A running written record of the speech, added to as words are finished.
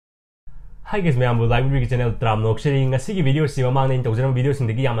Hi guys, I am library channel Tram Noksharing. Asigi video si mamang na tawjana video sing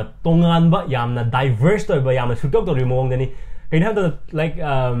dagi yamna tonganba yamna diverse to ba yamna sutok to remong dani. Kain ha like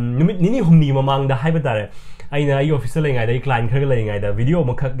numit nini humni mamang da haiba tare. Aina ai office lai ngai da client khar lai ngai da video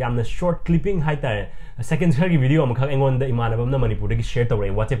makhak yamna short clipping hai tare. Second khar gi video makhak engon da imanabam na Manipur dagi share to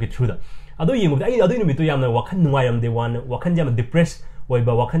WhatsApp ki through da. Ado yingu ai ado numit to yamna wakhan nungayam de wan wakhan jam depressed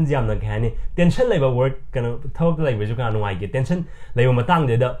oiba wakhan jam na khani tension laiba work kana thawk laiba ju kana nungai ge tension laiba matang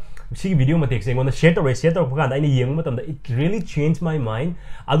de da see video matek saying on the share to paganda ini yeng matam da it really changed my mind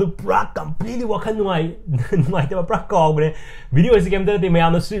adu pra completely wakhan nungai ta pra ka gre video is game da te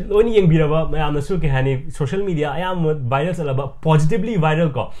mayam na loni yeng biraba mayam na su ke hani social media ayam viral chalaba positively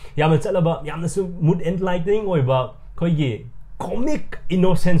viral ko yam chalaba yam na su mood enlightening oiba khoi gi comic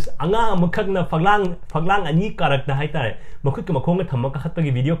innocence anga makhak na phaglang ani karak na haitare makhut ka makhong thamma ka khatpa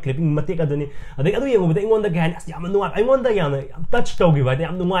gi video clipping matek aduni adai adu yengu da ingon da gan as yam nuwa ingon da yam touch to gi ba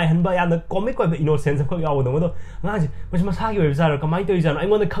yam nuwa han ba yam comic ko innocence ko yaw do do nga ji mas masa gi web zar kamai to izan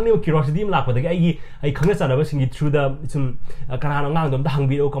ingon da khangni curiosity lak pa da ai khangna chana ba singi through the sum kana ngang dom da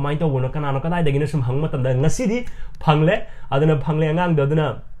hangbi o kamai to wono kana kana da gi na sum hang matam da ngasi di phangle aduna phangle ngang da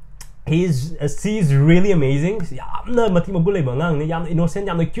duna she's really amazing. Yamna mati mabulay bangang ni yamna innocent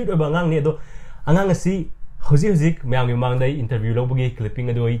yamna cute bangang ni do angang si hozik mayang mang dai interview lo bugi clipping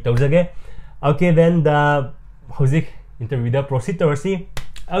ado I tawjage. Okay, then the hozik interview da proceed to see.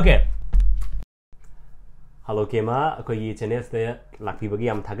 Okay. Hello Kema, ko yi channel ste lakpi bagi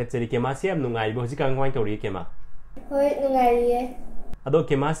yam thagat cheri Kema se am nungai bo hozik ang wang tori Kema. Hoi nungai ye. Ado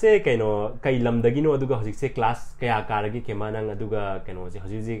Kema se kaino kai lam dagi no aduga hozik se class kaya karagi Kema nang aduga kaino se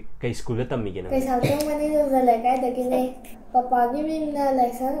hozik kai school da tammi gena kai sautong mani do zalai kai dagi ne papa gi min na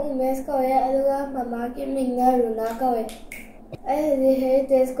lesson umes ko ya aduga mama gi min na runa ko ai he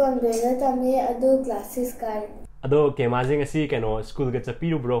test kon de na tammi adu classes kai ado Kema se ngasi kaino school ga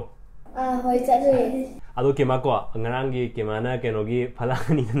chapiru bro hoi chatri ado Kema ko ngarang gi Kema na kaino gi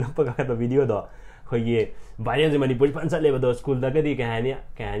phalani na paga ka video do khoi viral Manipur pan chat leba do school da gadi kahani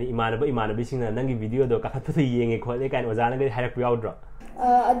imanabi singna nangi video do kakhat thu yenge khole kan ojana gadi harak yaw dro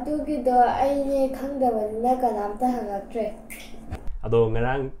adu gi do ai ne khangdaba na kanam ta hangaktre ado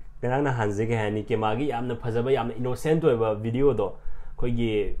ngarang na hanje kahani Kema gi yamna phajaba yamna innocent oiba video do khoi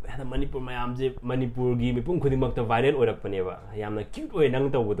gi hada Manipur mayam je Manipur gi mipum khudimak ta viral orak paneba yamna cute oi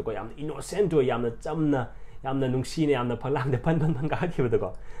nang taw do ko yamna innocent oi yamna chamna yamna nungsi ne yamna phaglang de pan ka khibud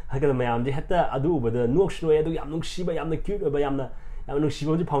ko hagal mayam je hatta adu ubada noks no adu yam nungsi ba yamna cute ba yamna nungsi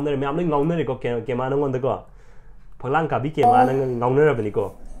bo ji phawner mayam le ngauna re ko Kema nang on da ko phaglang ka bi Kema nang ngauna ra bani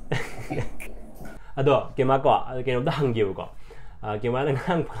ko ado Kema ko keno da hangge ko Kema nang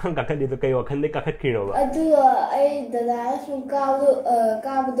phaglang ka khadi to kai wakhan de ka khat khino ba adu ai dada sum ka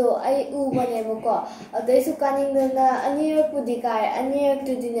do ai u bane ko adai su kaning na ani pudi kai ani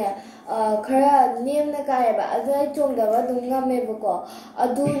tu dine khara nem na kai ba adai chong da ba dung ngame ko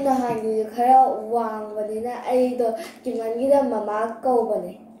adu na hangi khara wang bani na ai do kiman gi da mama ko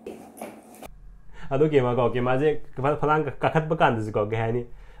bane ado Kema ko Kema je phaglang ka khat ba kan de ko ge hani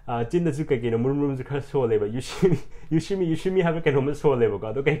chin da su kai no murmur ju khar so leba yushimi have kai no so leba ko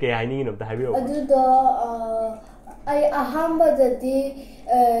ado kai kai haini no ta habi adu do ai ahamba da di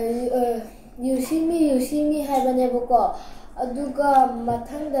yushimi have ne ko aduga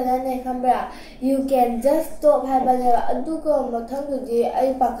mathang da ne khambra you can just stop have ne aduga mathang du ji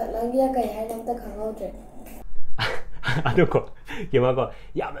ai pakhat lang ya kai hai nam ta khangau tre ado ko Kema ko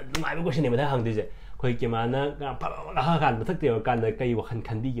yam ngai ba ko sine ma ta hang de je khoi Kema na pha ha kan mathak te kan da kai wakhan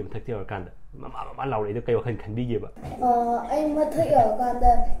khan bi gi mathak te kan da mama law le da kai wakhan khan bi gi ba ai mathak ya kan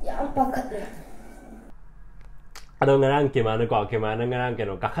da yam pakhat le ado ngarang Kema na ko Kema na ngarang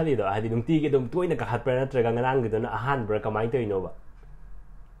keno ka khali do hadi nungti ge dum toina ka khat pra na tra ngarang ge do na ahan bra kamai to ino ba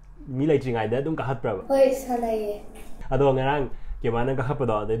mi lai chingai da dum ka khat pra ba hoi sanai ado ngarang Kema na ka khat pa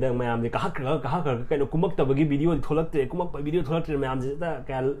do da dang mayam de ka khat kai no kumak ta bagi video tholak te kumak pa video tholak te mayam je da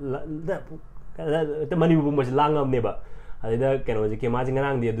ka ta Manipur mo langam ne ba adida keno je Kema je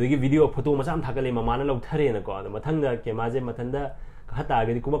ngarang de do gi video photo ma sam thakale mama na lok thare na ko mathang da Kema je mathang da hata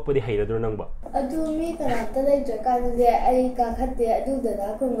ga di kumak pa di haira do nang ba adu mi kana ta dai je kan je ai ka khatte adu da da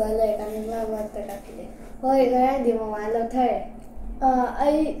kun ga lai kan la ma ta ka ti hoi ga di mama lo thare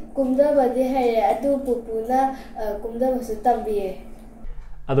ai kumda ba di haira adu pupu na kumda ba su tambi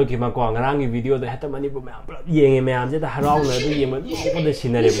ado Kema ko ngarang gi video da hata Manipur ma yenge ma am je da harau na du yema ko da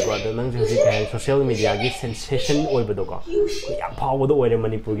sinare ko da nang je kai social media gi sensation oi ba do ko yam phaw do oi re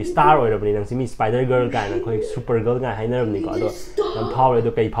Manipur gi star oi re bani nang simi spider girl ka na ko super girl ga hainer ni ko do yam phaw re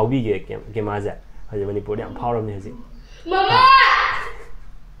do kai phaw bi ge Kema ja ha je Manipur yam phaw ram ni ji mama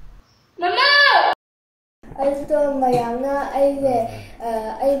ꯑꯗꯨꯗꯣ mayamna aise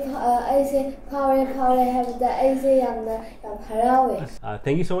phawre habda aise yamna yam harawe.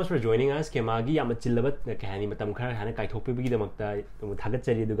 Thank you so much for joining us. Kemagi yam chillabat kahani matam khara hana kaithokpi bigi damakta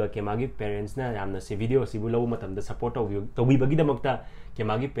thagachari duga Kemagi parents na yamna se video sibu lobu matam da support tobi bagi damakta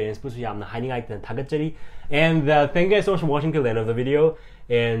Kemagi parents pusu yamna haningai tan thagachari. And thank you guys so much for watching till the end of the video.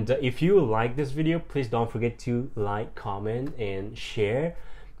 And if you like this video, please don't forget to like, comment, and share.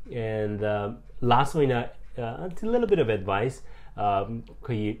 And last one, a little bit of advice.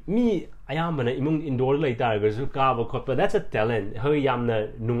 Me, I am an indoor later, that's a talent. Her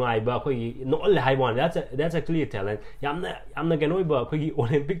yamna nungaiba, not only high one, that's actually a talent. Yamna ganoiba,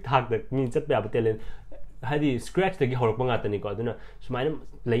 Olympic tag that means that talent. Hadi scratch the horpanga taniko, so my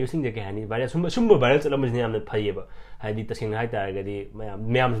using the canny, but sumba barrels of the payaba. Hadi tasking high target,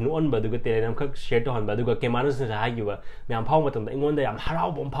 Mam's no one but the good and cook share to on Baduga Kemanas and Hagiva, Mam Palmatum, and one day I'm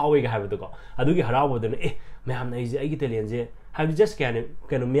harab on power have to go. I do get harab than Mam is Italians. Have you just can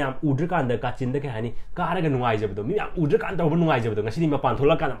Miam Udrikan the Kachin the Canny, Karagan wise of the Miam Udrikan over wise of the Cinema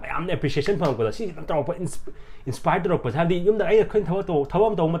Pantolakan, I am the appreciation Pankola, she's inspired of us. Have the Yum the Aya Quinto,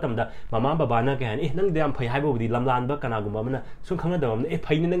 Tawam Tomatam, the Mamma Babana can, none damn pay with the Lamlanda Kanagumana, so Kanadam, a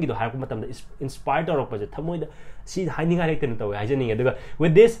painting to Hakumatam is inspired or opposite. Tamoid, see hiding I can tell.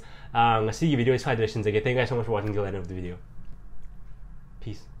 With this, see you video is 5 directions again. Thank you guys so much for watching till the end of the video.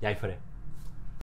 Peace. Yai for it.